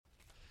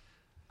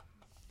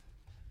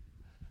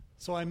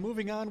So I'm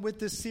moving on with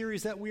this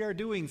series that we are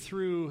doing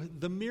through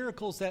the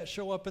miracles that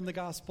show up in the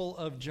Gospel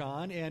of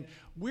John, and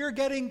we're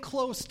getting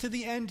close to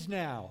the end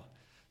now.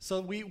 So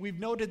we've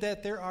noted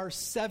that there are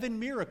 7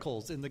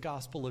 miracles in the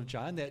Gospel of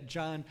John that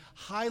John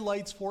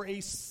highlights for a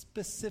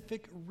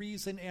specific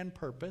reason and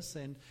purpose,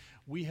 and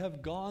we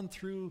have gone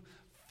through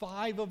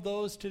 5 of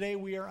those. Today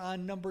we are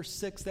on number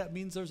 6. That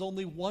means there's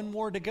only one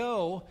more to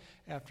go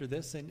after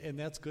this, and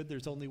that's good.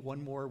 There's only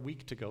one more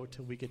week to go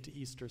till we get to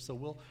Easter, so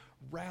we'll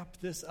wrap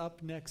this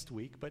up next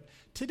week. But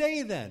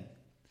today then,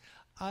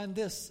 on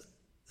this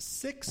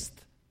 6th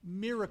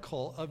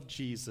miracle of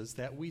Jesus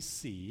that we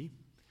see,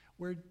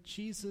 where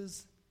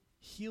Jesus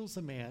heals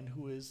a man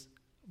who is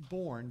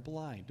born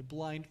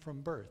blind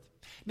from birth.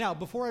 Now,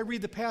 before I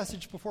read the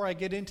passage, before I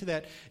get into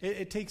that,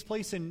 it takes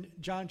place in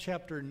John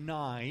chapter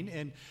 9,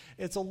 and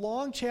it's a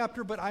long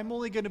chapter, but I'm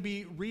only going to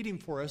be reading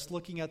for us,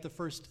 looking at the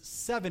first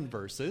 7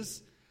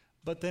 verses,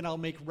 but then I'll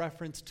make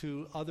reference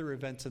to other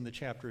events in the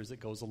chapter as it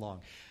goes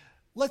along.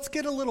 Let's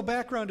get a little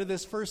background to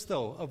this first,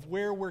 though, of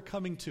where we're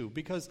coming to,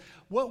 because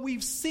what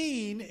we've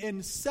seen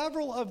in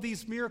several of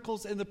these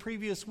miracles in the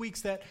previous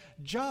weeks that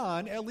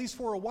John, at least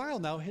for a while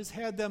now, has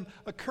had them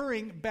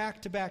occurring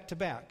back to back to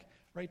back,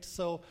 right?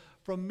 So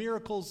from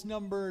miracles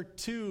number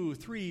 2,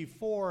 3,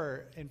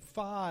 4, and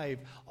 5,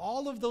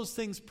 all of those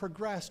things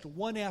progressed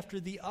one after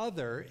the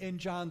other in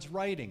John's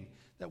writing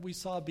that we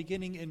saw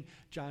beginning in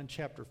John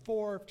chapter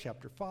 4,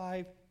 chapter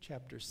 5,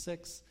 chapter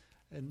 6,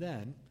 and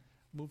then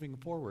moving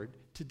forward,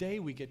 today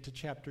we get to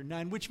chapter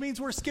 9, which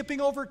means we're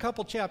skipping over a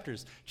couple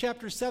chapters.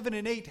 Chapters 7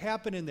 and 8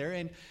 happen in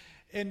there,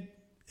 and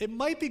it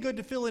might be good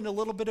to fill in a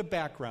little bit of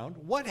background.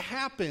 What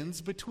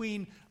happens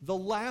between the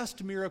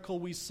last miracle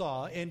we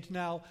saw and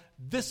now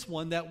this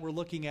one that we're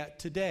looking at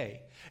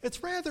today?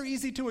 It's rather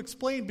easy to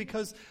explain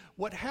because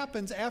what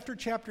happens after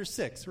chapter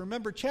 6,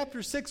 remember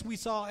chapter 6 we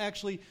saw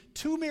actually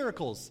 2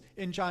 miracles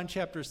in John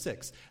chapter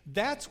 6.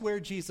 That's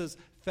where Jesus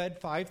fed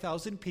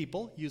 5,000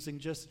 people using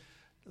just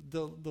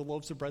the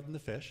loaves of bread and the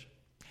fish.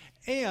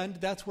 And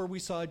that's where we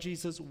saw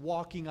Jesus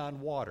walking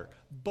on water.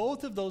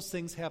 Both of those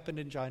things happened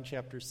in John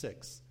chapter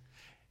 6.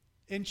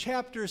 In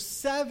chapter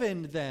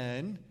 7,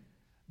 then,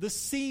 the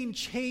scene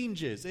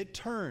changes. It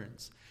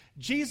turns.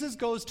 Jesus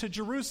goes to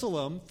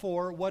Jerusalem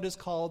for what is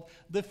called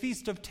the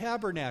Feast of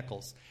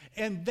Tabernacles.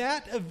 And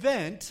that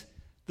event,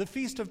 the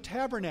Feast of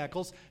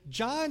Tabernacles,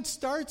 John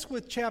starts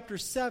with chapter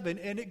 7,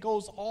 and it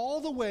goes all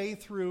the way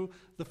through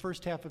the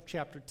first half of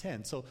chapter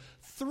 10. So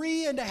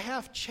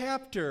 3.5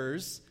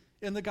 chapters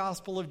in the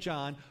Gospel of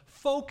John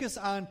focus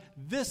on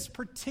this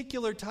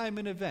particular time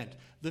and event,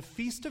 the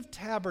Feast of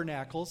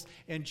Tabernacles,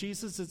 and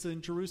Jesus is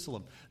in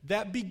Jerusalem.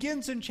 That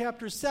begins in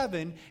chapter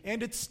 7,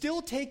 and it's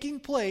still taking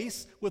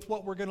place with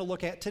what we're going to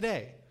look at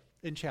today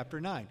in chapter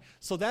 9.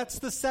 So that's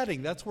the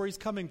setting. That's where he's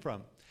coming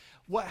from.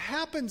 What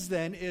happens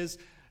then is,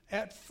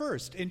 at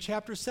first, in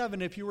chapter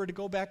 7, if you were to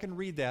go back and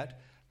read that,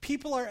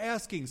 people are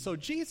asking, so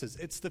Jesus,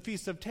 it's the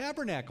Feast of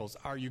Tabernacles.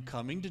 Are you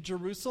coming to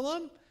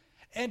Jerusalem?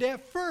 And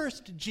at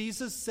first,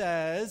 Jesus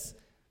says,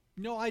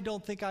 no, I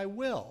don't think I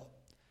will.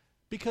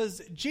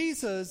 Because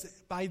Jesus,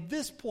 by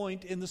this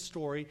point in the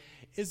story,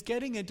 is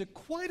getting into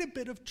quite a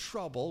bit of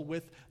trouble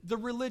with the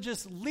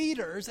religious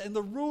leaders and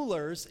the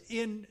rulers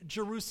in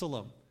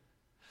Jerusalem.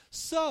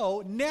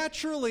 So,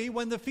 naturally,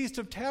 when the Feast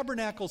of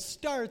Tabernacles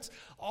starts,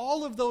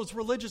 all of those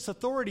religious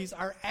authorities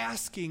are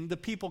asking the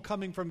people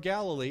coming from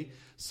Galilee,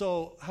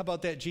 so how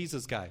about that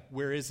Jesus guy?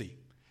 Where is he?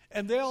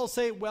 And they all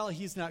say, well,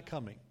 he's not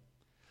coming.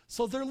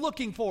 So they're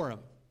looking for him.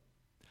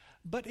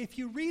 But if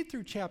you read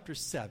through chapter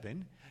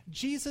 7,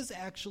 Jesus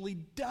actually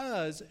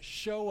does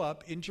show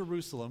up in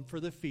Jerusalem for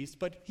the feast,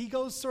 but he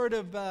goes sort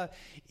of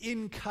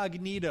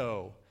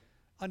incognito,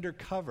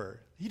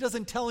 undercover. He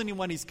doesn't tell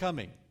anyone he's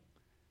coming.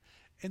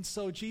 And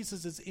so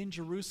Jesus is in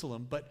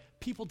Jerusalem, but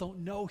people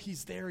don't know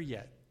he's there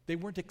yet. They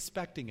weren't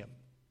expecting him.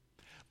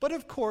 But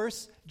of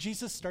course,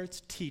 Jesus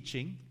starts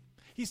teaching.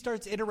 He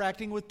starts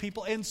interacting with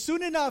people, and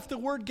soon enough the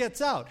word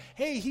gets out.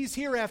 Hey, he's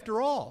here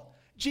after all.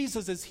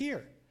 Jesus is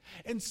here.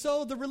 And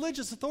so the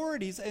religious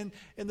authorities and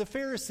the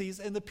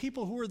Pharisees and the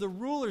people who were the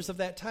rulers of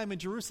that time in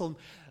Jerusalem,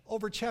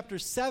 over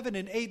chapters 7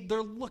 and 8,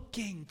 they're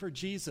looking for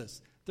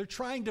Jesus. They're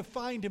trying to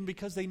find him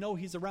because they know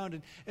he's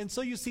around. And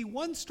so you see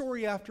one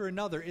story after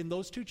another in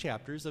those 2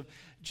 chapters of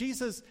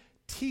Jesus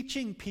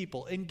teaching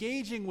people,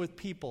 engaging with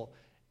people,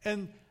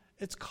 and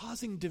it's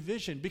causing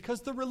division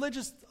because the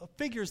religious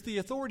figures, the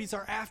authorities,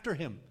 are after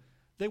him.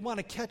 They want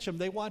to catch him.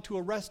 They want to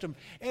arrest him.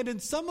 And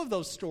in some of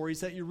those stories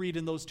that you read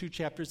in those 2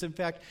 chapters, in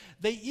fact,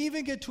 they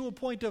even get to a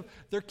point of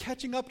they're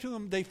catching up to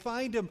him, they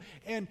find him,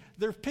 and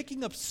they're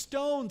picking up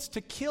stones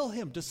to kill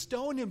him, to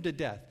stone him to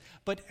death.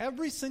 But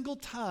every single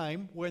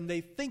time when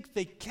they think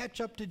they catch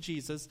up to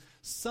Jesus,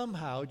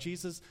 somehow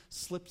Jesus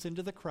slips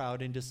into the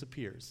crowd and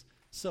disappears.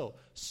 So,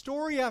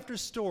 story after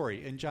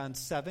story in John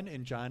 7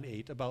 and John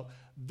 8 about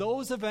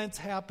those events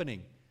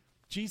happening.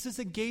 Jesus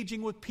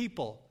engaging with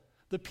people.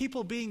 The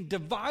people being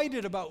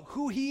divided about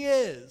who he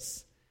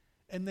is,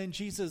 and then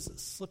Jesus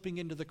slipping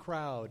into the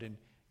crowd and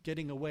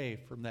getting away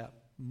from that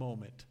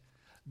moment.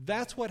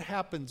 That's what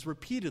happens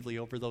repeatedly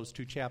over those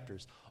 2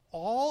 chapters.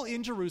 All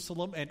in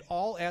Jerusalem and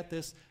all at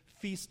this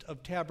Feast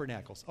of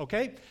Tabernacles.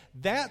 Okay?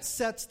 That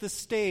sets the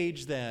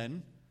stage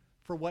then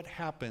for what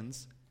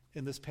happens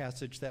in this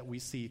passage that we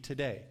see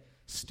today.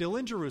 Still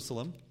in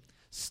Jerusalem,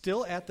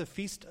 still at the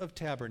Feast of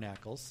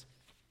Tabernacles.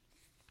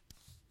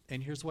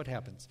 And here's what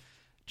happens.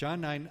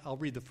 John 9, I'll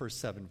read the first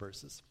 7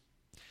 verses.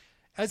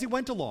 As he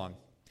went along,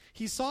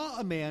 he saw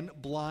a man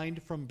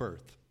blind from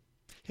birth.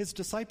 His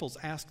disciples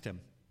asked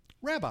him,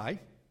 "Rabbi,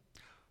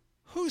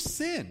 who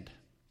sinned,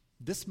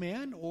 this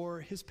man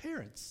or his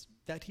parents,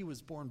 that he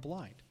was born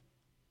blind?"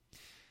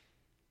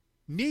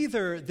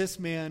 "Neither this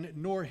man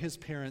nor his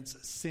parents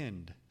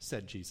sinned,"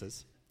 said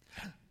Jesus.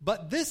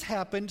 "But this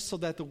happened so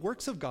that the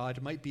works of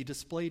God might be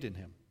displayed in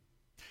him.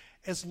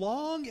 As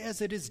long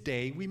as it is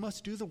day, we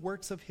must do the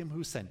works of him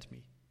who sent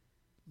me.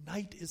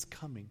 Night is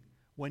coming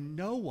when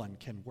no one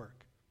can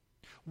work.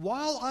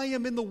 While I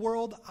am in the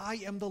world, I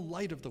am the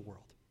light of the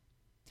world."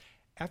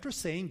 After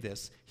saying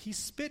this, he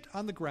spit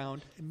on the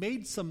ground,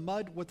 made some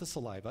mud with the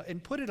saliva,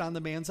 and put it on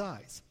the man's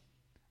eyes.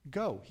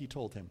 "Go," he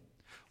told him,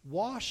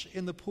 "wash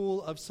in the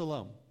pool of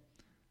Siloam."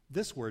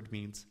 This word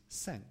means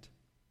sent.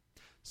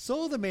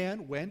 So the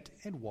man went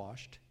and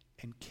washed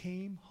and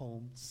came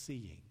home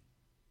seeing.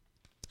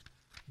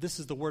 This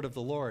is the word of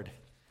the Lord.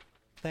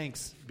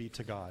 Thanks be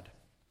to God.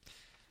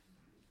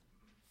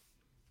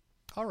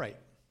 All right.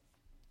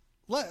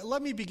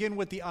 Let me begin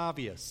with the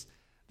obvious,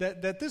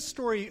 that this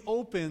story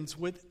opens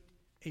with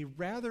a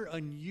rather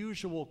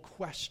unusual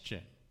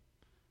question.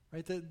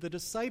 Right? The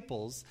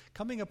disciples,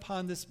 coming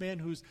upon this man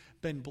who's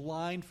been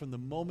blind from the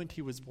moment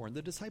he was born,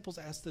 the disciples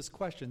asked this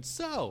question,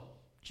 "So,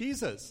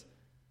 Jesus,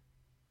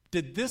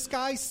 did this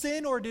guy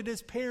sin or did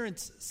his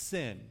parents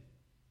sin?"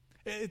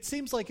 It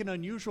seems like an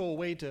unusual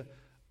way to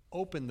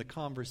open the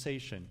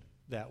conversation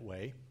that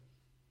way.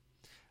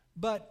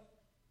 But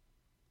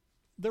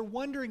they're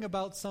wondering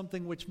about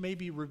something which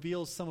maybe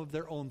reveals some of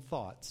their own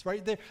thoughts,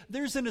 right?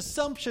 There's an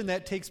assumption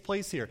that takes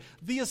place here.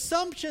 The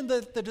assumption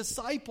that the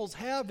disciples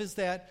have is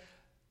that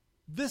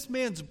this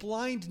man's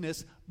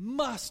blindness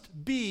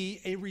must be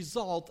a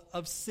result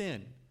of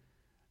sin.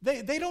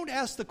 They don't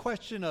ask the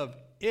question of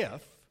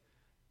if.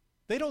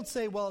 They don't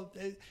say, well,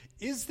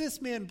 is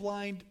this man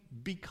blind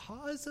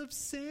because of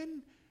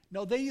sin?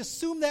 No, they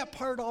assume that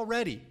part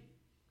already.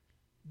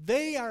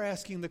 They are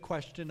asking the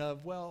question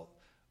of, well,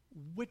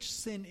 which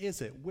sin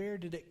is it? Where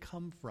did it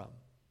come from?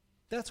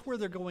 That's where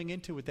they're going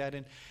into with that.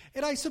 And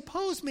I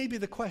suppose maybe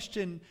the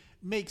question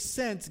makes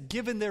sense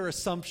given their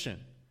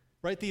assumption,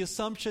 right? The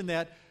assumption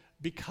that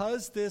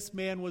because this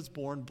man was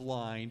born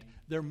blind,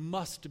 there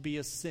must be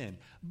a sin.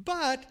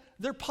 But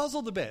they're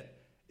puzzled a bit.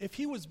 If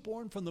he was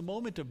born from the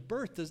moment of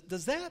birth,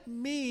 does that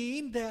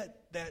mean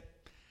that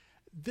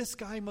this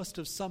guy must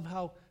have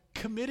somehow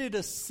committed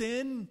a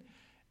sin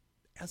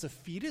as a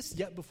fetus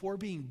yet before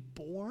being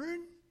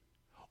born?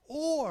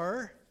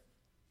 Or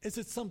is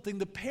it something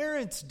the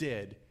parents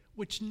did,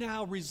 which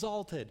now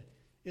resulted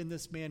in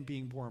this man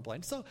being born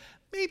blind? So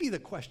maybe the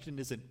question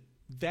isn't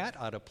that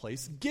out of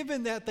place,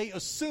 given that they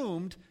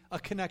assumed a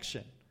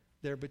connection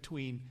there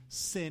between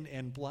sin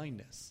and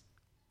blindness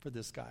for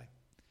this guy.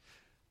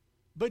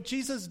 But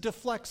Jesus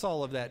deflects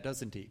all of that,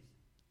 doesn't he? He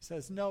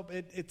says, no,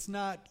 it's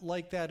not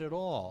like that at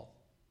all.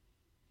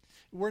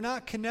 We're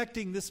not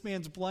connecting this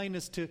man's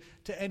blindness to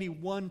any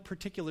one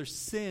particular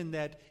sin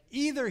that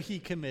either he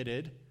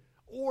committed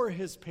or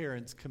his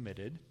parents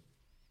committed.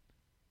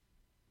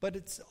 But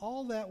it's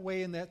all that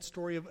way in that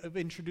story of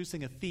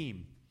introducing a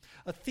theme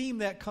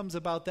that comes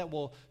about that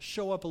will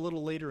show up a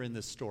little later in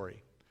this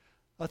story.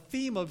 A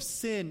theme of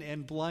sin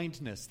and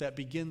blindness that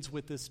begins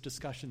with this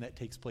discussion that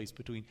takes place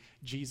between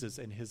Jesus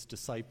and his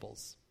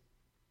disciples.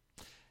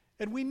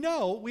 And we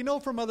know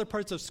from other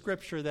parts of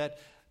Scripture that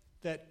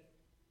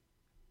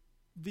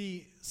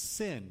the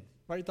sin,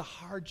 right, the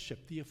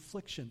hardship, the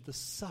affliction, the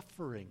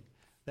suffering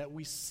that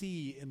we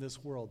see in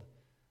this world,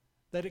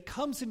 that it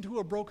comes into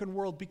a broken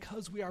world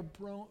because we are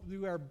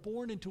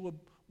born into a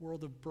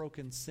world of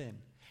broken sin.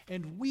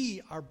 And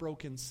we are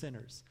broken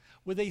sinners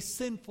with a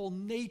sinful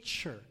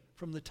nature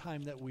from the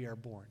time that we are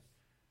born.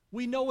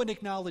 We know and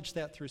acknowledge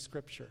that through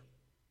Scripture.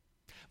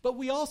 But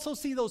we also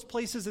see those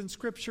places in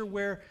Scripture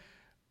where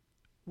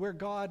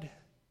God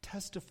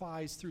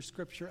testifies through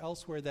Scripture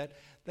elsewhere that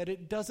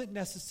it doesn't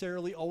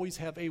necessarily always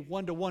have a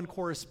one-to-one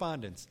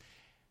correspondence.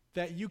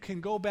 That you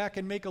can go back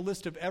and make a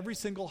list of every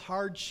single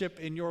hardship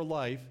in your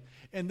life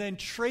and then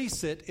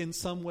trace it in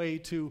some way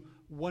to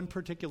one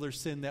particular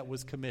sin that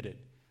was committed.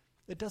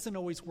 It doesn't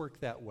always work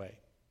that way.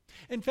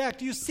 In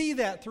fact, you see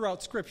that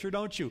throughout Scripture,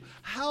 don't you?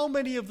 How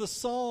many of the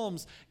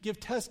Psalms give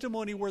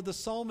testimony where the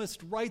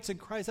psalmist writes and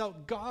cries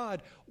out,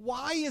 God,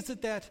 why is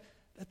it that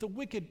the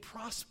wicked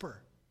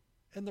prosper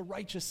and the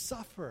righteous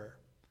suffer?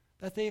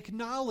 That they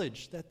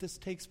acknowledge that this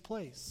takes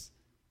place.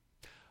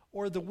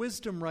 Or the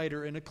wisdom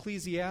writer in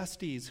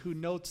Ecclesiastes who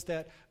notes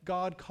that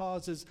God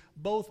causes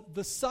both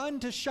the sun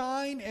to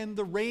shine and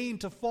the rain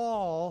to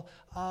fall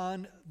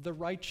on the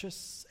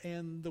righteous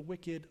and the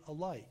wicked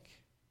alike.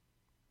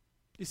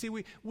 You see,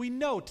 we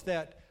note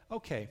that,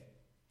 okay,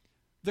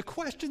 The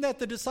question that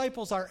the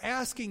disciples are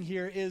asking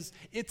here is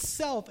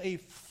itself a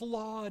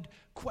flawed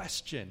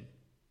question.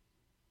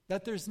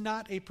 That there's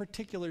not a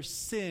particular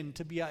sin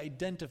to be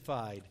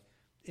identified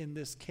in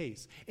this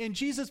case. And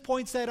Jesus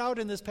points that out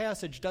in this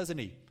passage, doesn't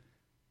he?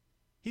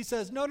 He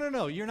says,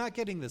 no, you're not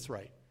getting this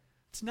right.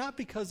 It's not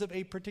because of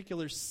a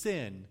particular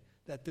sin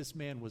that this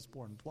man was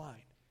born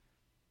blind.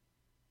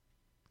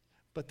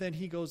 But then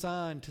he goes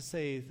on to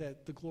say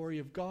that the glory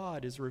of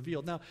God is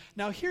revealed.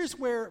 Now here's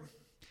where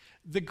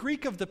the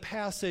Greek of the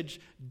passage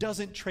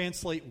doesn't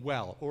translate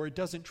well, or it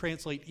doesn't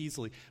translate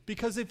easily.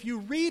 Because if you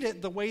read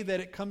it the way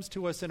that it comes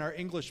to us in our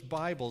English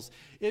Bibles,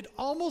 it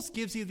almost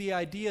gives you the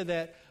idea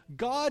that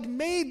God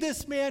made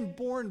this man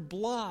born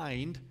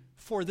blind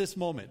for this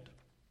moment.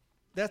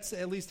 That's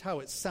at least how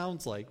it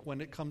sounds like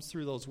when it comes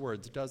through those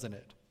words, doesn't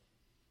it?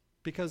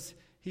 Because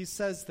he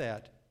says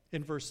that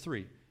in verse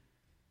 3.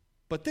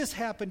 But this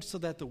happened so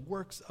that the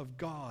works of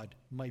God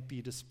might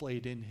be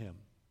displayed in him.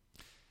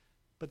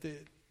 But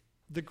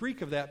the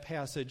Greek of that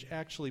passage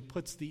actually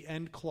puts the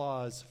end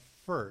clause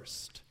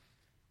first,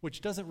 which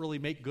doesn't really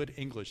make good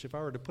English. If I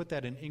were to put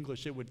that in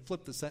English, it would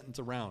flip the sentence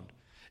around.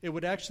 It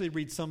would actually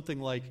read something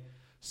like,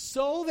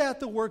 so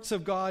that the works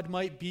of God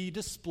might be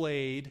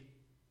displayed,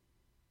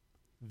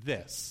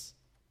 this.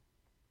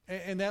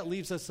 And that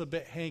leaves us a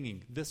bit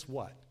hanging. This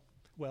what?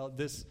 Well,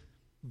 this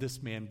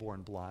man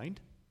born blind.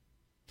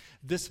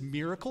 This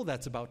miracle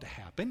that's about to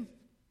happen.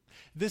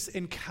 This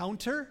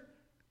encounter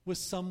with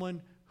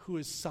someone who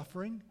is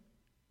suffering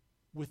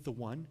with the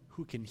one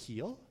who can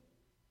heal.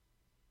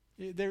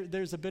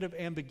 There's a bit of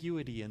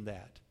ambiguity in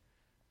that.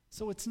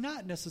 So it's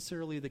not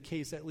necessarily the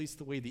case, at least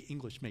the way the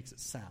English makes it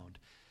sound,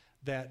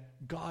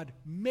 that God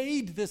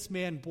made this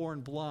man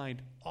born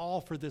blind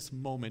all for this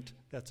moment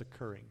that's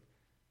occurring.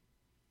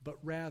 But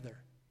rather,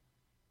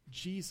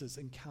 Jesus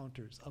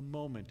encounters a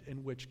moment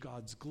in which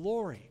God's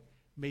glory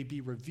may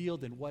be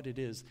revealed in what it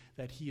is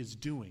that he is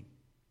doing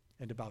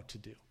and about to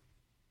do.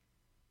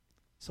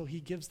 So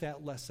he gives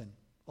that lesson,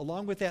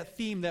 along with that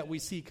theme that we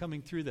see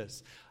coming through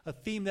this, a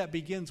theme that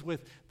begins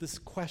with this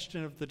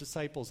question of the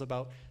disciples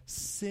about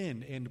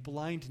sin and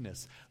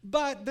blindness.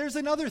 But there's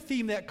another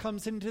theme that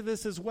comes into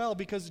this as well,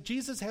 because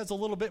Jesus has a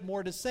little bit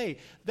more to say.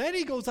 Then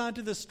he goes on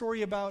to the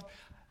story about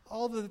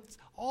all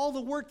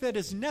the work that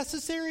is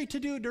necessary to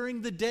do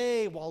during the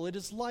day while it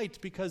is light,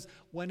 because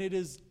when it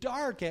is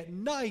dark at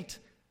night,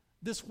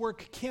 this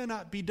work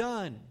cannot be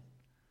done.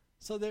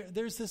 So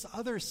there's this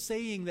other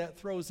saying that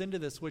throws into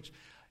this, which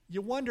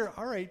you wonder,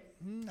 all right,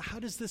 how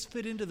does this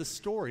fit into the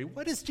story?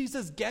 What is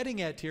Jesus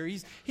getting at here?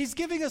 He's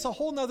giving us a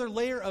whole nother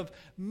layer of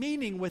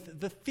meaning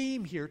with the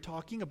theme here,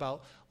 talking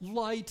about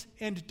light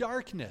and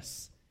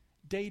darkness,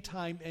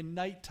 daytime and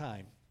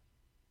nighttime.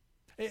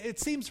 It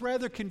seems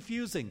rather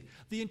confusing.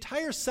 The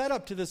entire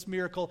setup to this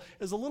miracle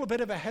is a little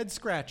bit of a head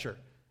scratcher.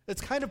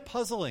 It's kind of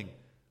puzzling.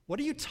 What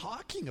are you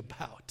talking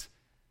about?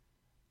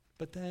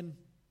 But then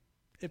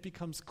it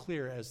becomes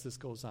clear as this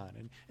goes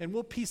on. And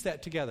we'll piece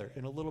that together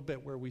in a little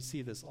bit where we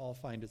see this all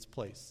find its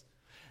place.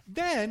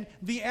 Then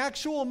the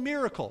actual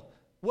miracle.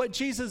 What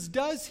Jesus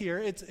does here,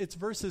 it's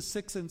verses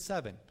 6 and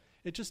 7.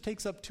 It just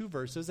takes up 2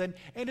 verses, and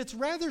it's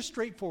rather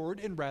straightforward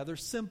and rather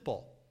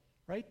simple,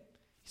 right?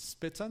 He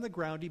spits on the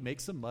ground, he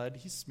makes some mud,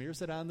 he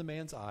smears it on the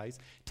man's eyes,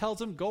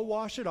 tells him, go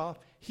wash it off.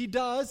 He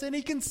does, and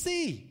he can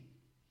see.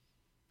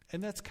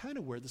 And that's kind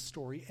of where the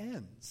story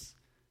ends,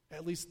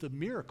 at least the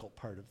miracle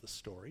part of the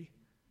story.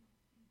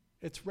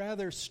 It's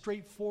rather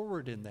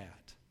straightforward in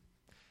that.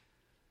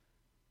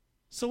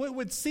 So it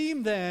would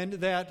seem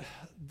then that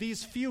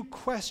these few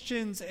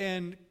questions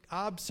and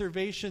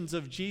observations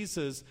of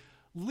Jesus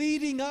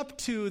leading up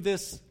to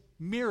this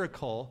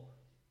miracle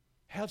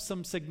have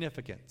some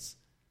significance.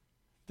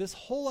 This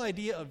whole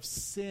idea of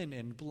sin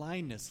and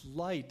blindness,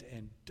 light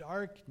and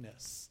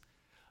darkness,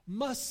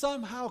 must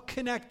somehow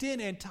connect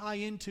in and tie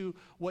into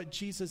what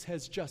Jesus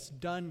has just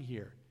done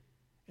here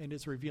and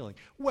is revealing.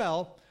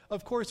 Well,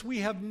 of course, we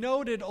have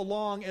noted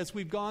along as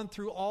we've gone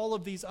through all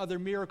of these other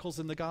miracles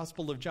in the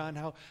Gospel of John,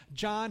 how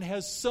John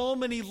has so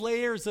many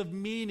layers of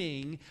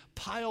meaning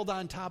piled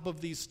on top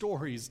of these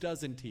stories,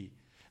 doesn't he?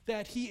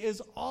 That he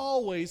is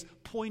always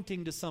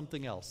pointing to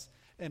something else.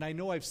 And I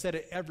know I've said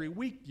it every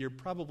week. You're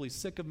probably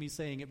sick of me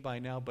saying it by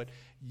now, but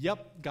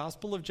yep,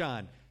 Gospel of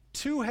John.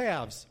 2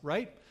 halves,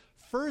 right?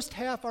 First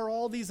half are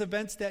all these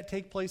events that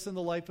take place in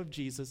the life of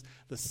Jesus.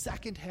 The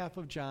second half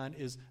of John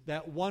is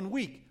that 1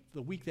 week,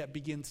 the week that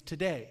begins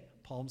today,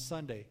 Palm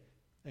Sunday,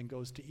 and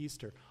goes to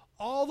Easter.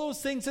 All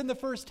those things in the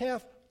first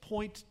half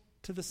point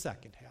to the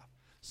second half.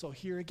 So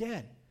here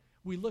again,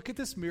 we look at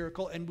this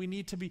miracle and we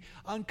need to be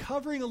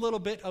uncovering a little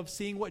bit of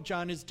seeing what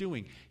John is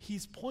doing.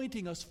 He's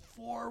pointing us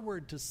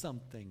forward to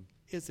something,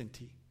 isn't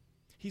he?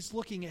 He's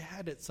looking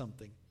ahead at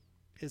something,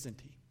 isn't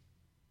he?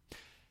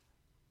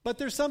 But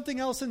there's something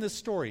else in this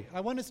story. I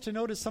want us to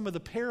notice some of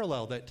the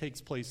parallel that takes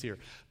place here,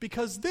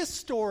 because this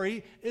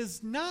story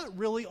is not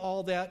really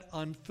all that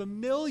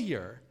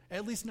unfamiliar,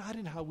 at least not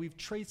in how we've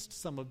traced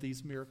some of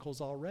these miracles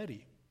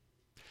already.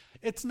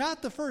 It's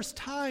not the first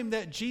time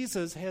that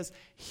Jesus has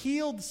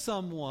healed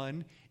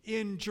someone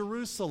in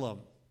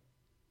Jerusalem.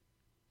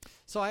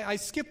 So I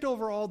skipped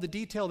over all the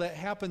detail that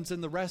happens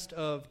in the rest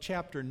of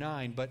chapter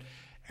 9, but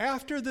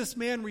after this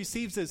man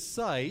receives his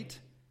sight,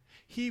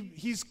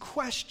 he's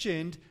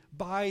questioned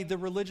by the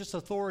religious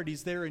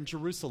authorities there in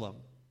Jerusalem,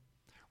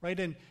 right?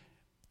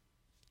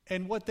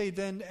 And what they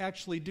then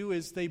actually do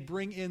is they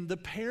bring in the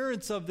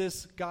parents of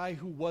this guy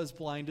who was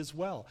blind as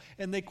well,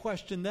 and they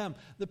question them.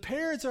 The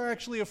parents are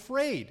actually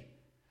afraid.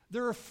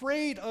 They're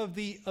afraid of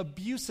the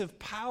abusive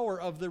power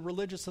of the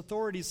religious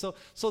authorities,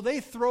 so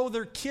they throw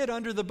their kid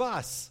under the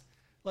bus.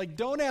 Like,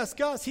 don't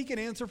ask us, he can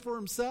answer for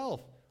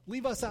himself.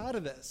 Leave us out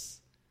of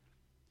this.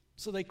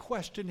 So they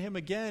question him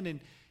again,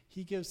 and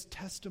he gives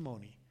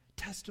testimony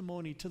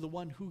to the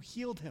one who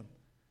healed him,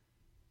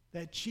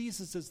 that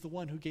Jesus is the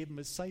one who gave him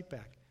his sight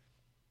back.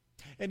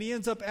 And he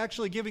ends up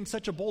actually giving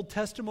such a bold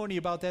testimony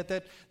about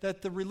that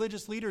the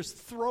religious leaders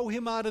throw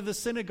him out of the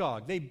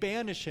synagogue. They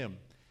banish him.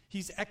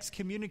 He's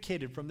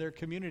excommunicated from their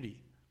community.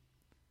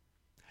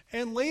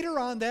 And later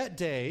on that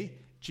day,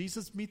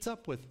 Jesus meets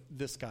up with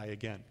this guy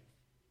again.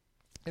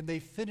 And they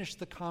finish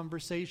the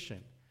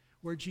conversation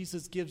where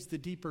Jesus gives the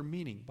deeper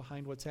meaning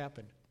behind what's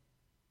happened.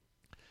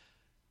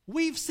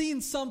 We've seen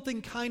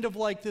something kind of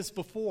like this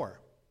before.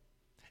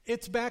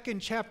 It's back in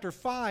chapter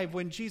 5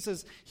 when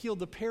Jesus healed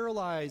the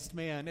paralyzed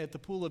man at the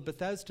pool of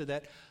Bethesda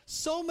that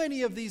so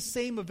many of these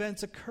same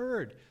events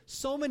occurred.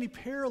 So many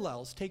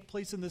parallels take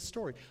place in this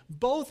story.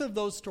 Both of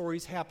those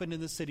stories happened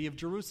in the city of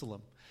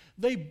Jerusalem.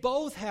 They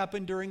both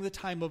happened during the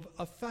time of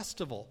a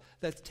festival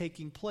that's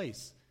taking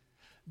place.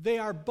 They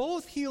are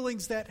both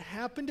healings that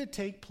happen to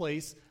take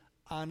place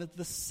on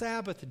the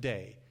Sabbath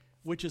day,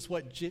 which is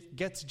what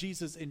gets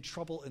Jesus in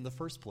trouble in the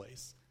first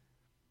place.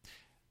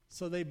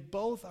 So they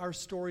both are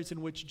stories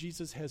in which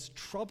Jesus has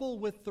trouble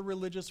with the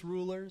religious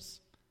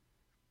rulers,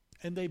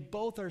 and they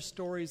both are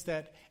stories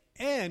that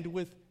end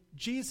with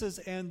Jesus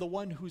and the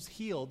one who's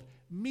healed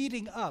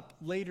meeting up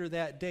later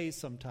that day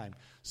sometime.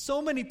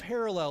 So many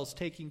parallels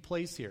taking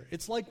place here.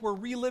 It's like we're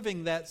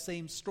reliving that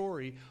same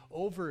story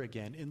over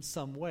again in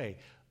some way.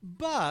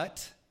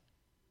 But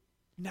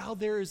now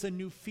there is a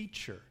new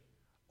feature,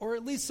 or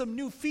at least some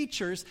new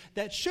features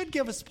that should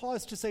give us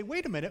pause to say,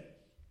 wait a minute,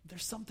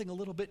 there's something a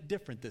little bit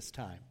different this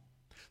time.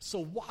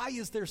 So why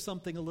is there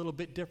something a little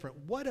bit different?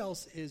 What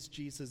else is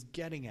Jesus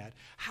getting at?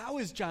 How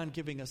is John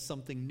giving us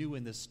something new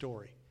in this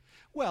story?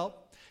 Well,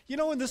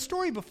 in the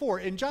story before,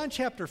 in John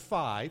chapter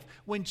 5,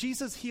 when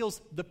Jesus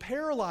heals the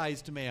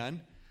paralyzed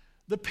man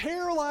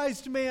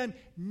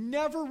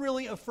never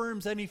really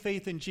affirms any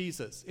faith in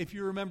Jesus, if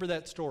you remember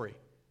that story.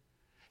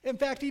 In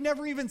fact, he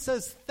never even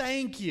says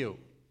thank you.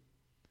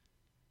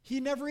 He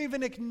never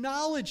even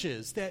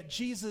acknowledges that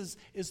Jesus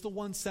is the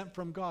one sent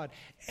from God.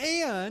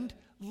 And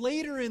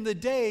later in the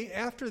day,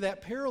 after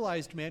that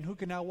paralyzed man who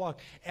can now walk,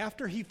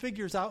 after he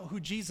figures out who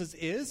Jesus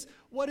is,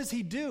 what does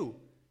he do?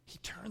 He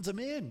turns him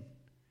in.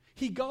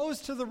 He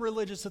goes to the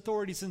religious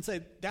authorities and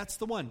says, that's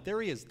the one.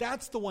 There he is.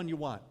 That's the one you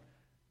want.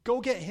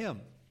 Go get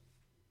him.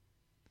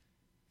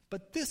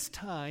 But this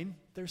time,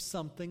 there's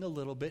something a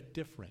little bit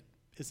different,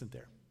 isn't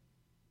there?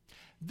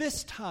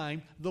 This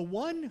time, the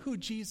one who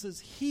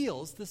Jesus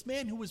heals, this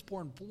man who was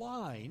born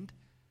blind,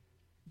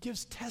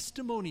 gives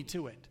testimony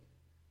to it.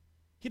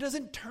 He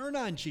doesn't turn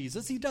on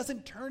Jesus. He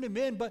doesn't turn him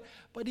in, but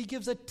he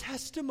gives a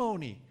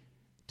testimony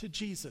to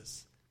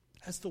Jesus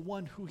as the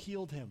one who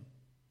healed him,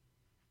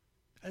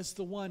 as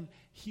the one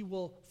he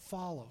will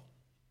follow,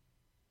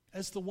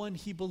 as the one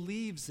he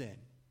believes in.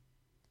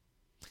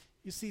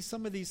 You see,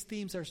 some of these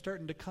themes are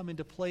starting to come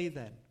into play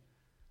then,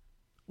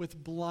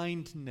 with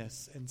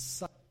blindness and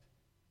sight,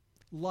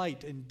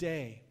 light and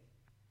day,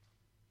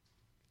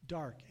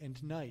 dark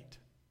and night.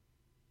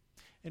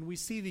 And we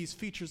see these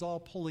features all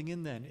pulling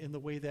in then in the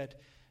way that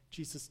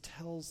Jesus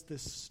tells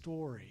this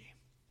story,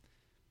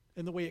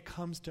 in the way it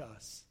comes to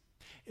us,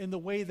 in the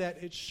way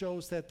that it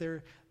shows that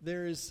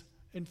there is,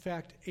 in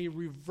fact, a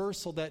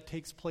reversal that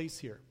takes place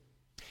here.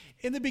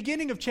 In the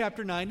beginning of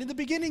chapter 9, in the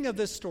beginning of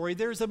this story,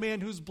 there's a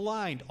man who's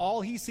blind.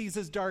 All he sees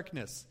is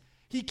darkness.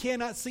 He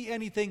cannot see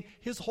anything.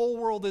 His whole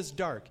world is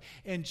dark.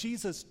 And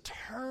Jesus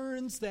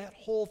turns that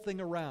whole thing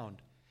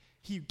around.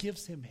 He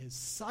gives him his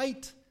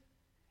sight,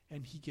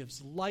 and he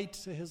gives light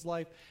to his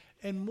life.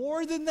 And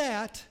more than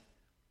that,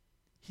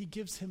 he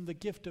gives him the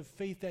gift of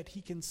faith that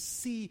he can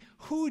see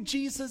who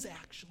Jesus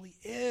actually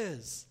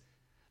is.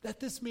 That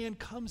this man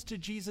comes to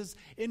Jesus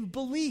in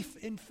belief,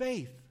 in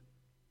faith.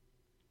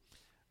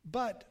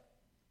 But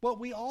what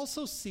we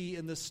also see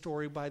in this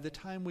story by the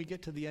time we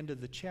get to the end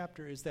of the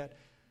chapter is that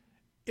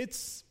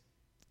it's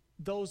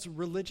those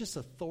religious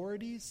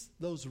authorities,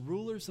 those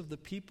rulers of the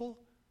people,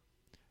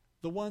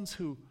 the ones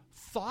who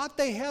thought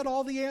they had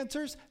all the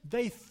answers,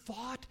 they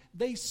thought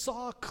they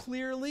saw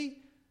clearly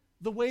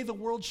the way the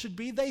world should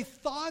be. They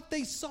thought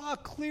they saw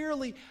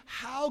clearly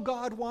how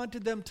God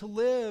wanted them to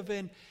live,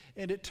 and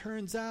it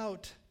turns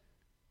out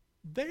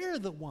they're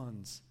the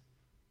ones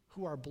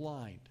who are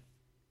blind.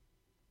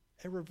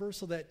 A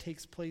reversal that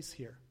takes place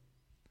here.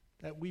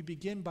 That we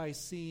begin by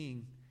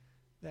seeing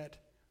that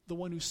the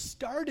one who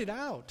started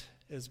out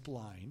as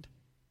blind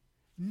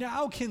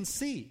now can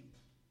see.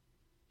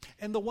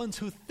 And the ones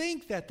who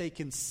think that they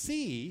can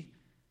see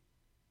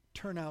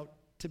turn out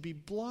to be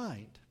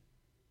blind.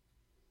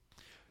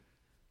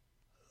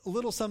 A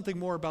little something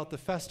more about the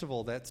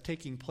festival that's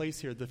taking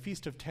place here, the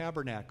Feast of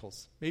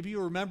Tabernacles. Maybe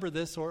you remember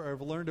this or have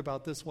learned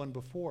about this one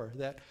before,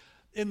 that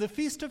in the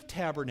Feast of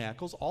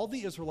Tabernacles, all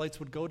the Israelites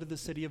would go to the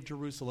city of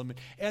Jerusalem,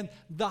 and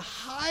the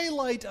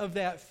highlight of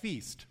that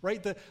feast,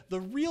 right, the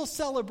real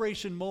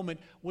celebration moment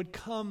would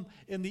come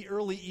in the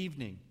early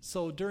evening.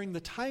 So during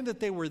the time that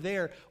they were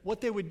there,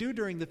 what they would do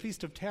during the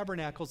Feast of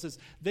Tabernacles is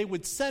they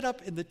would set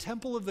up in the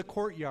temple of the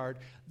courtyard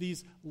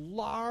these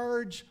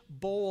large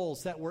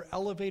bowls that were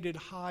elevated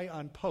high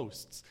on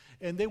posts,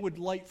 and they would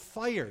light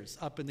fires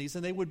up in these,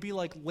 and they would be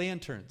like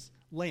lanterns,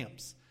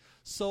 lamps.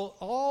 So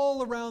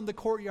all around the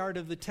courtyard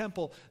of the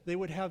temple, they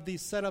would have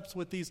these setups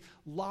with these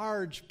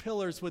large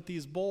pillars with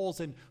these bowls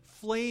and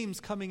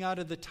flames coming out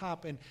of the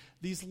top. And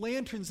these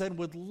lanterns then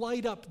would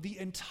light up the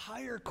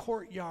entire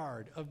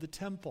courtyard of the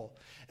temple.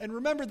 And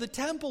remember, the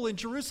temple in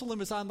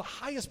Jerusalem is on the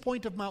highest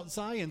point of Mount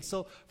Zion.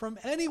 So from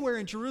anywhere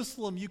in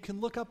Jerusalem, you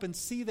can look up and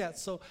see that.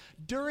 So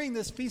during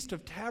this Feast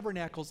of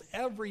Tabernacles,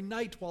 every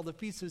night while the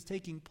feast is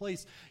taking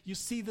place, you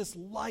see this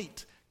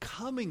light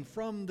coming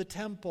from the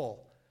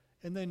temple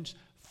and then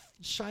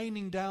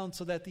shining down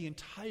so that the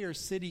entire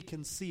city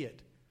can see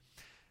it.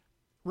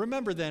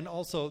 Remember then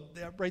also,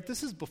 right,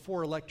 this is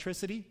before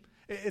electricity.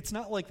 It's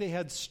not like they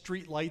had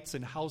street lights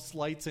and house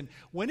lights, and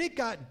when it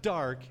got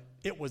dark,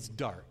 it was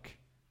dark.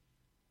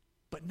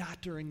 But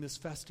not during this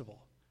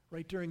festival,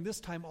 right? During this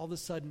time, all of a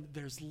sudden,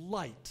 there's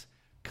light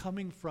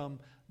coming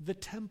from the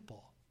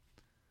temple.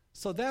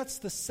 So that's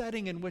the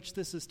setting in which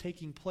this is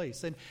taking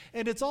place. And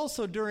it's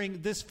also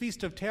during this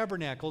Feast of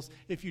Tabernacles,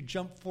 if you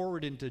jump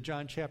forward into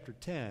John chapter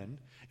 10,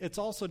 it's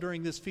also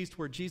during this feast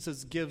where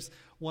Jesus gives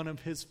one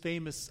of his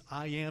famous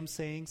I am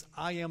sayings,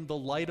 I am the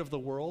light of the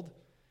world.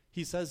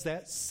 He says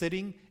that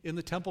sitting in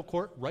the temple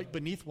court right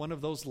beneath one of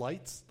those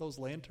lights, those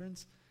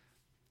lanterns.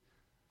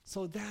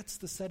 So that's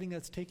the setting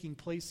that's taking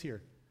place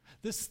here.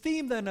 This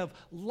theme then of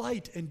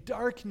light and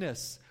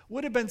darkness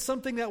would have been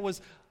something that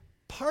was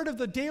part of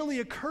the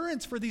daily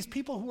occurrence for these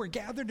people who were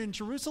gathered in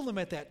Jerusalem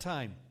at that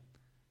time.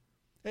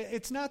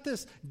 It's not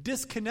this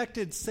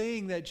disconnected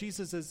saying that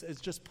Jesus is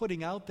just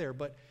putting out there,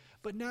 but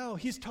now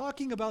he's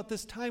talking about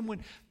this time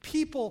when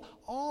people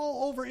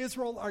all over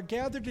Israel are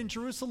gathered in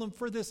Jerusalem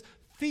for this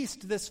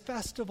feast, this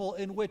festival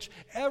in which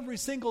every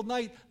single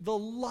night the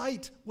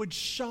light would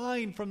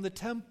shine from the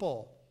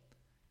temple.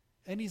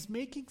 And he's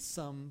making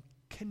some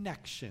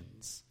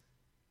connections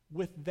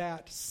with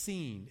that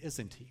scene,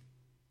 isn't he?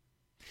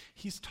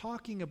 He's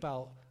talking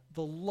about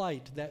the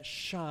light that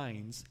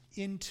shines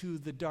into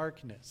the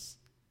darkness.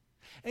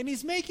 And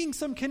he's making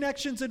some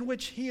connections in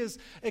which he is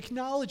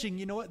acknowledging,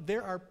 you know what,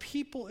 there are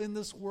people in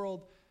this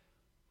world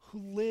who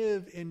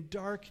live in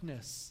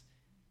darkness.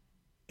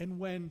 And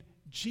when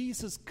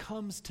Jesus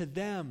comes to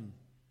them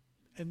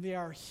and they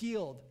are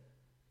healed,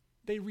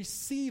 they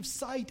receive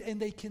sight and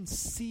they can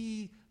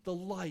see the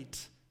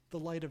light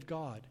of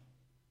God.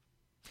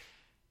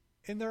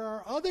 And there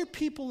are other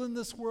people in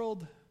this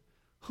world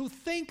who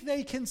think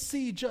they can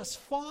see just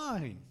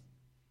fine,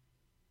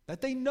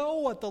 that they know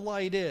what the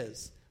light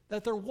is,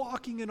 that they're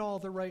walking in all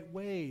the right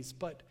ways,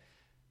 but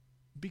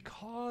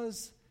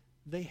because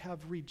they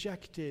have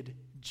rejected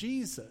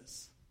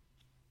Jesus,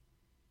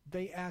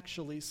 they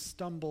actually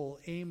stumble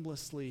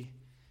aimlessly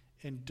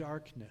in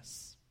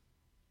darkness.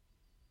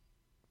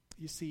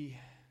 You see,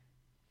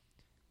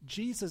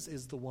 Jesus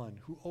is the one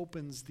who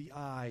opens the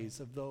eyes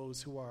of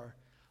those who are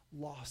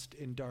lost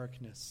in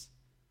darkness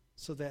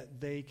so that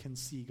they can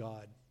see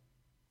God.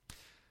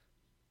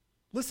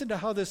 Listen to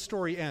how this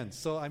story ends.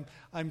 So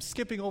I'm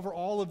skipping over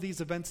all of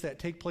these events that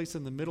take place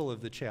in the middle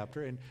of the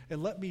chapter, and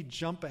let me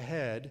jump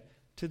ahead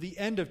to the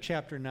end of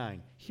chapter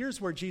 9. Here's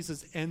where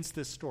Jesus ends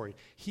this story.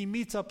 He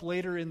meets up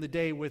later in the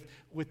day with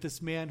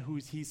this man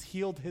he's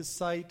healed his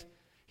sight.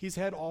 He's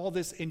had all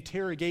this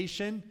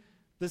interrogation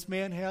this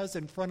man has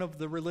in front of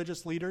the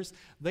religious leaders.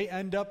 They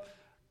end up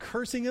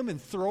cursing him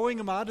and throwing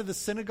him out of the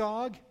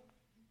synagogue.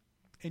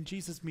 And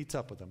Jesus meets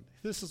up with them.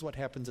 This is what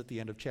happens at the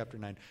end of chapter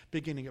 9,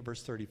 beginning at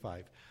verse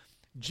 35.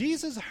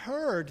 Jesus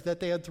heard that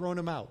they had thrown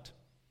him out.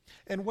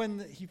 And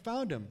when he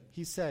found him,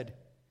 he said,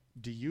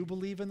 "Do you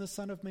believe in the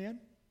Son of Man?"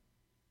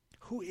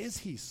 "Who is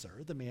he,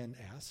 sir?" the man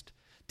asked.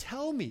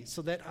 "Tell me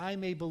so that I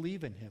may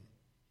believe in him."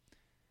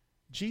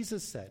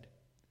 Jesus said,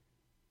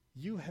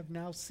 "You have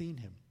now seen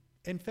him.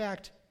 In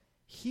fact,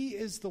 he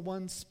is the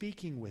one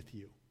speaking with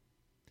you."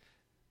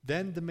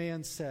 Then the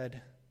man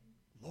said,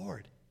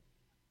 "Lord,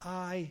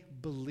 I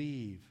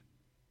believe."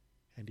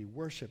 And he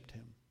worshiped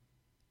him.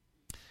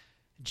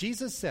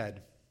 Jesus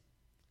said,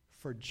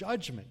 "For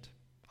judgment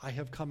I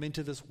have come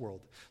into this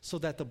world, so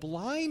that the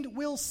blind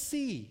will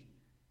see,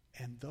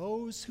 and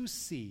those who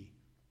see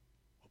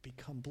will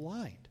become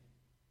blind."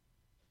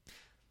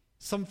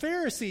 Some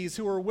Pharisees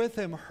who were with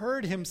him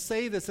heard him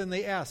say this, and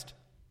they asked,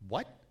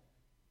 "What?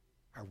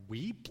 Are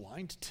we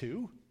blind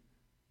too?"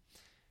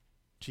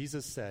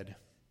 Jesus said,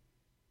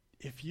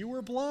 "If you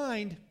were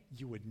blind,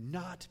 you would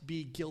not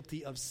be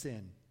guilty of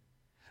sin.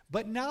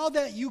 But now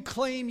that you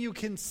claim you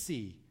can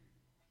see,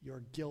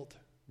 your guilt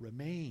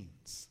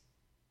remains.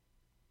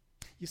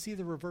 You see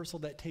the reversal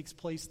that takes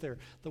place there,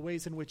 the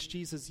ways in which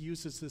Jesus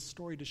uses this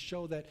story to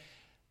show that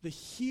the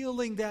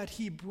healing that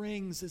he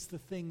brings is the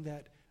thing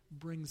that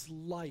brings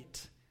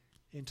light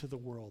into the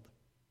world.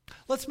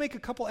 Let's make a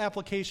couple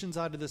applications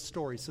out of this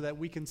story so that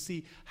we can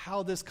see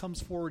how this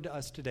comes forward to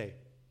us today.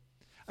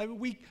 I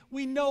mean,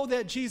 we know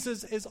that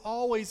Jesus is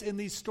always in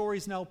these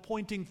stories now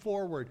pointing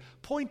forward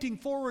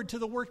to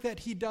the work that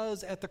he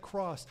does at the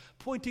cross,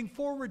 pointing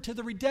forward to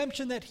the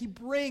redemption that he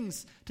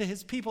brings to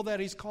his people that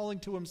he's calling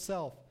to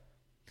himself.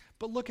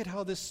 But look at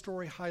how this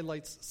story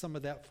highlights some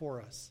of that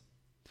for us.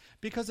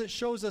 Because it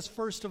shows us,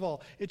 first of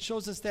all, it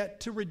shows us that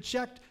to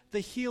reject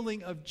the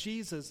healing of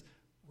Jesus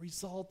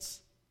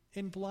results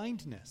in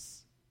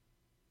blindness.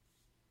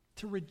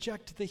 To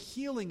reject the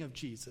healing of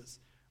Jesus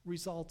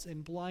results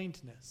in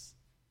blindness.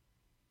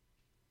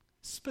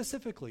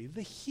 Specifically,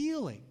 the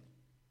healing.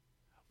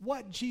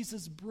 What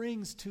Jesus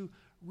brings to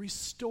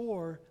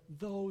restore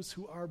those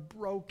who are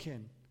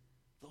broken,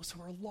 those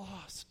who are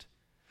lost.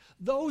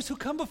 Those who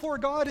come before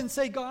God and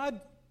say,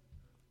 God,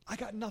 I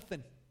got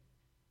nothing.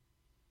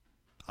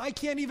 I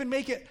can't even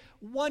make it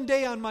one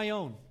day on my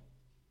own.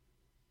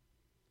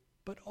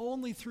 But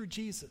only through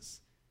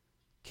Jesus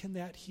can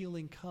that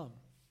healing come.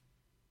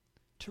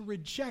 To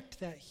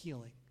reject that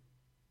healing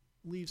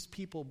leaves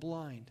people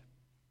blind.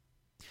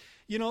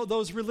 You know,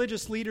 those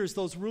religious leaders,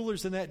 those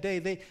rulers in that day,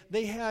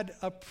 they had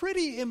a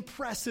pretty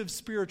impressive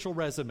spiritual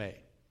resume.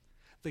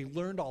 They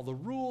learned all the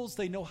rules.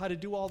 They know how to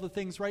do all the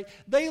things right.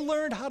 They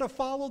learned how to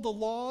follow the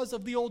laws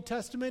of the Old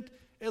Testament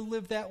and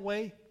live that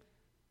way.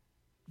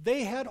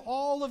 They had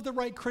all of the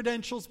right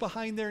credentials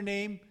behind their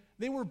name.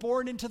 They were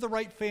born into the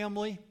right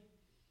family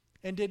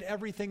and did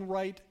everything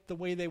right the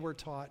way they were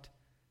taught.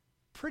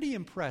 Pretty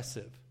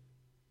impressive.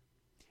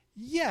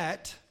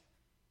 Yet,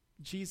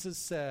 Jesus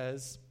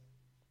says,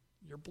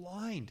 you're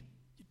blind.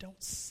 You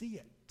don't see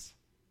it.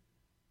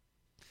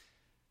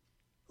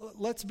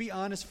 Let's be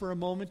honest for a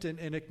moment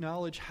and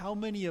acknowledge how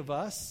many of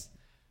us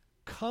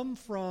come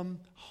from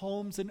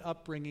homes and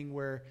upbringing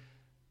where,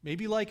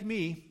 maybe like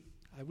me,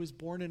 I was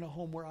born in a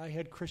home where I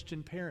had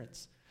Christian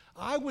parents.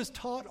 I was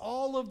taught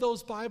all of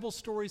those Bible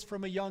stories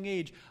from a young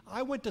age.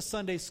 I went to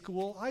Sunday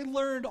school. I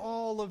learned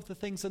all of the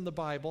things in the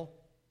Bible.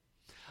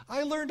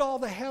 I learned all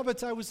the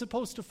habits I was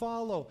supposed to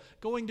follow,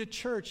 going to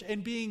church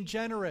and being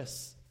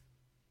generous.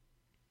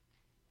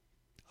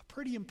 A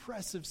pretty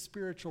impressive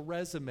spiritual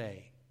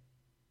resume.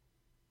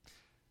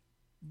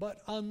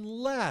 But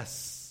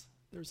unless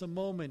there's a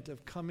moment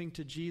of coming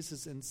to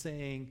Jesus and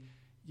saying,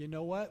 you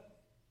know what?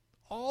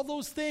 All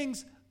those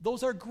things,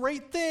 those are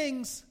great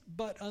things,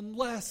 but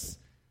unless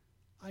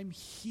I'm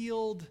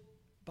healed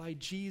by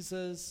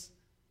Jesus,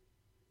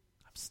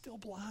 I'm still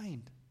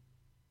blind.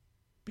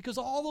 Because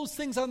all those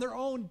things on their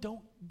own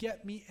don't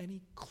get me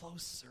any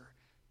closer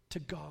to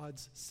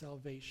God's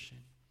salvation.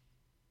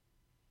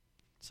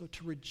 So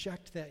to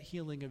reject that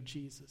healing of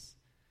Jesus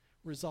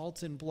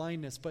results in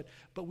blindness. But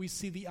we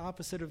see the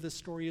opposite of this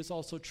story is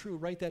also true,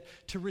 right? That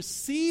to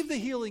receive the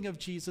healing of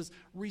Jesus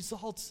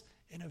results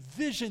in a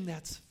vision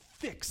that's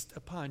fixed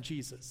upon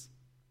Jesus.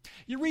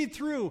 You read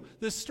through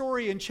this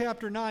story in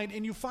chapter 9,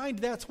 and you find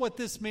that's what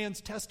this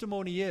man's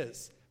testimony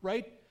is,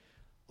 right?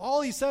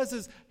 All he says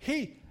is,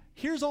 hey,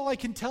 here's all I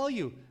can tell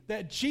you,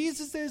 that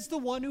Jesus is the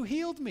one who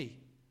healed me.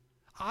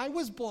 I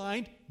was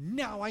blind,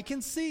 now I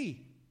can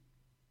see.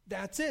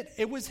 That's it.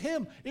 It was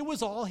him. It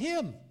was all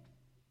him.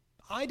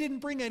 I didn't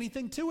bring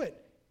anything to it.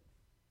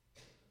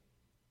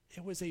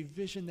 It was a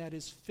vision that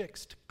is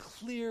fixed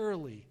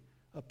clearly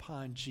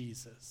upon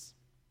Jesus.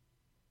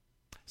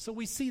 So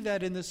we see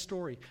that in this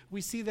story. We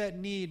see that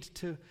need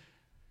to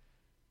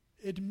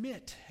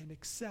admit and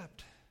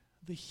accept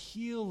the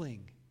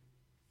healing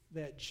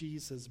that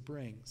Jesus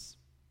brings.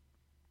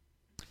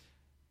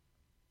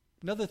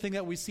 Another thing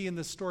that we see in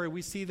this story,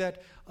 we see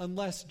that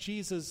unless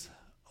Jesus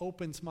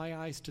opens my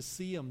eyes to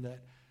see him, that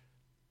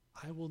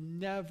I will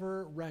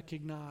never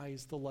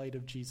recognize the light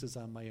of Jesus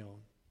on my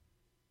own.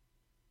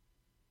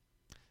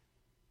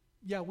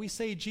 Yeah, we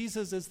say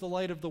Jesus is the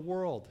light of the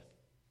world.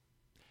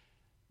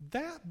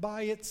 That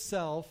by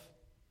itself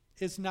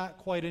is not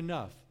quite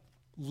enough.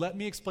 Let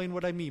me explain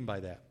what I mean by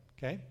that,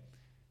 okay?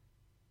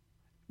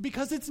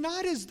 Because it's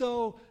not as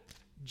though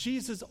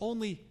Jesus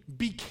only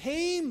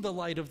became the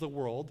light of the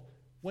world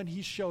when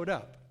he showed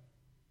up.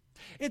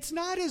 It's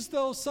not as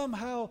though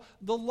somehow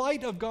the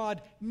light of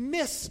God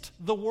missed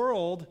the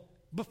world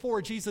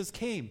before Jesus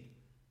came.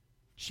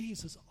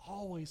 Jesus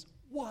always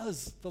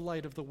was the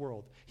light of the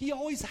world. He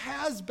always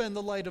has been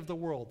the light of the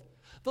world.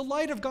 The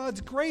light of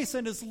God's grace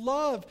and his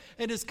love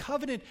and his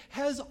covenant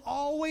has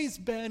always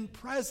been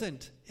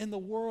present in the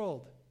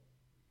world.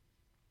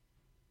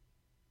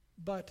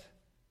 But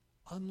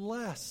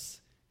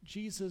unless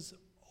Jesus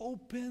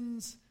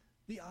opens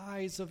the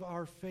eyes of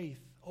our faith,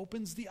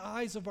 opens the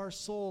eyes of our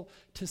soul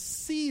to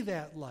see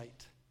that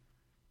light,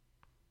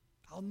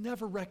 I'll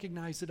never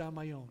recognize it on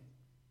my own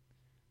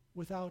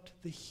without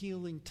the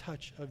healing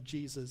touch of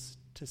Jesus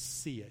to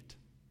see it.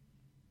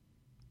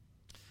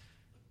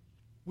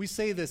 We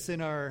say this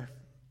in our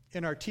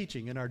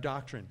teaching, in our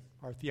doctrine,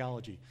 our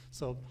theology.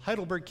 So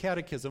Heidelberg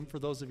Catechism, for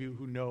those of you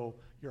who know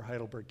your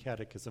Heidelberg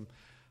Catechism,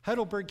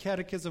 Heidelberg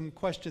Catechism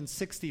question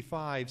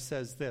 65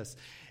 says this: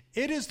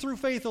 "It is through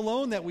faith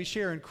alone that we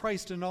share in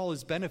Christ and all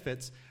his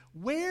benefits.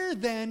 Where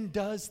then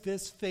does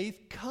this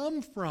faith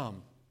come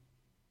from?"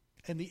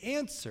 And the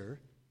answer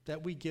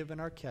that we give in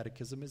our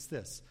catechism is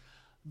this: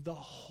 the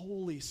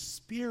Holy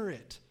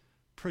Spirit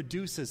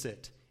produces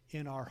it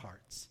in our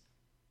hearts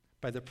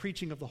by the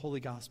preaching of the Holy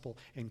Gospel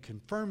and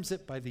confirms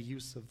it by the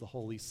use of the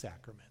holy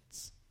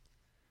sacraments.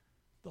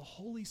 The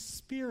Holy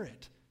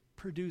Spirit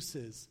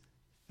produces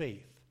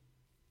faith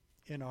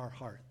in our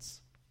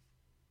hearts.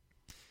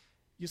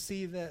 You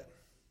see that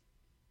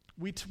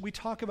we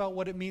talk about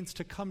what it means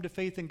to come to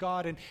faith in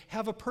God and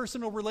have a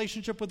personal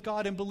relationship with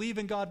God and believe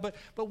in God,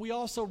 but we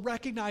also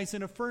recognize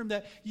and affirm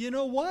that, you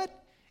know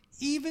what?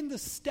 Even the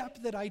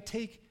step that I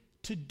take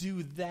to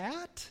do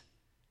that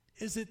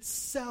is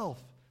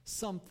itself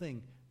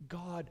something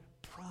God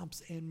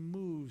prompts and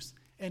moves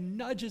and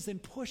nudges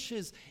and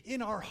pushes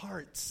in our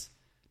hearts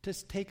to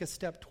take a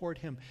step toward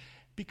him,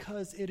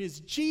 because it is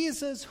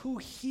Jesus who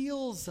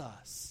heals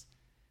us.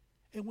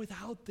 And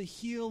without the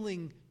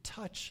healing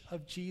touch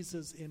of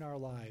Jesus in our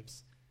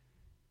lives,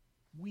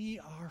 we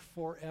are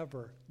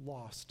forever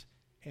lost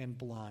and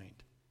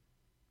blind.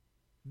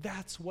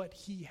 That's what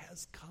he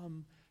has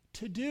come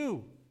to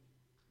do: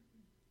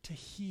 to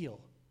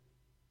heal,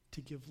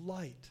 to give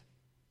light,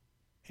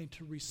 and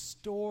to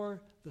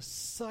restore the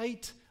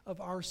sight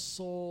of our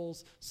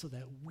souls so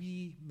that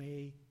we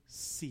may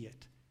see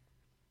it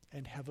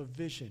and have a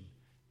vision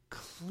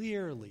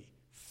clearly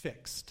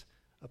fixed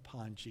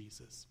upon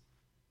Jesus.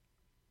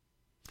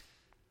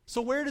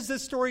 So where does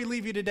this story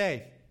leave you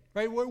today?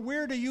 Right?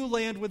 Where do you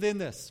land within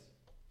this?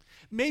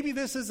 Maybe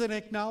this is an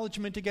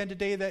acknowledgement again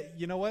today that,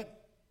 you know what?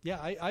 Yeah,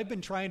 I've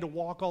been trying to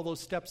walk all those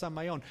steps on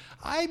my own.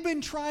 I've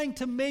been trying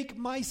to make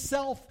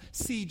myself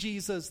see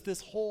Jesus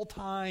this whole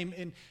time,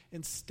 and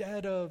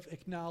instead of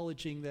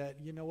acknowledging that,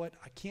 you know what,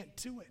 I can't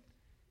do it.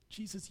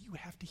 Jesus, you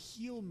have to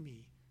heal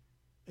me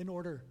in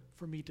order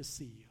for me to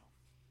see you.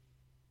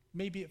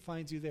 Maybe it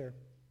finds you there.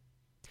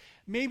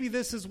 Maybe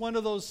this is one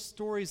of those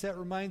stories that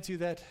reminds you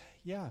that,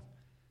 yeah,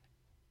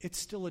 it's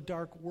still a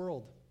dark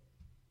world,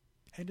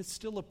 and it's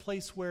still a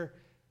place where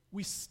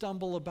we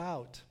stumble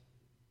about.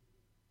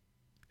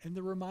 And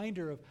the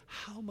reminder of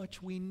how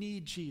much we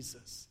need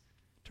Jesus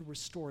to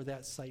restore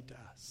that sight to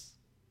us.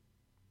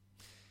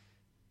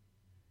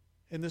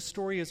 And this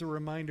story is a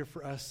reminder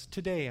for us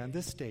today, on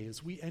this day,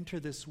 as we enter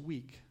this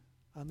week,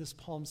 on this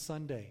Palm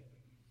Sunday,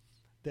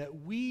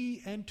 that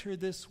we enter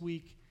this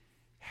week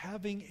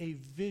having a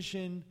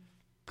vision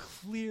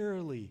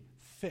clearly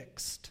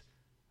fixed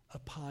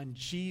upon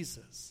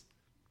Jesus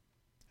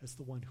as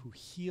the one who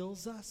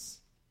heals us,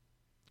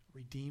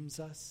 redeems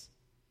us,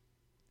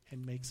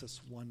 and makes us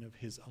one of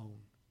his own.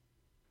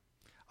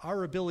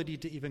 Our ability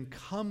to even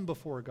come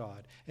before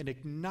God and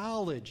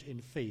acknowledge in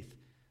faith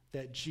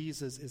that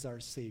Jesus is our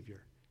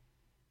Savior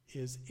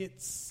is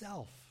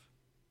itself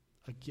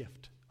a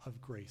gift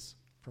of grace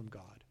from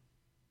God.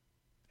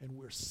 And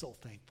we're so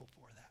thankful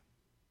for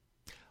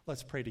that.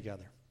 Let's pray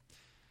together.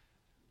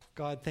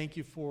 God, thank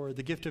you for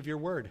the gift of your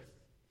word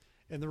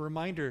and the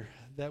reminder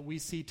that we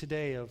see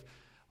today of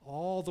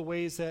all the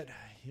ways that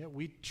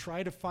we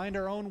try to find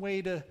our own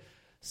way to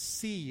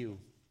see you,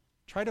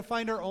 try to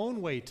find our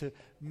own way to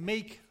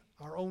make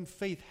our own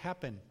faith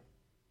happen.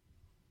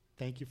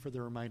 Thank you for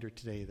the reminder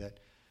today that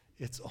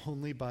it's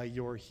only by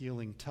your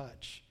healing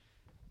touch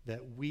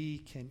that we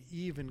can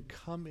even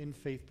come in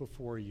faith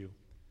before you.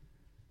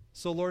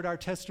 So, Lord, our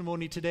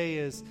testimony today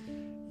is,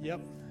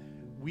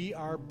 we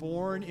are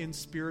born in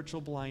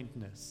spiritual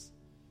blindness.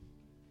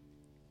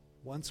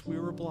 Once we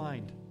were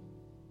blind,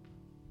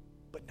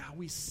 but now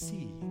we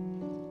see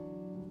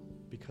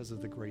because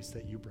of the grace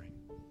that you bring.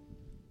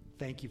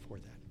 Thank you for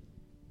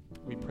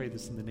that. We pray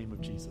this in the name of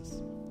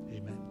Jesus.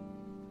 Amen.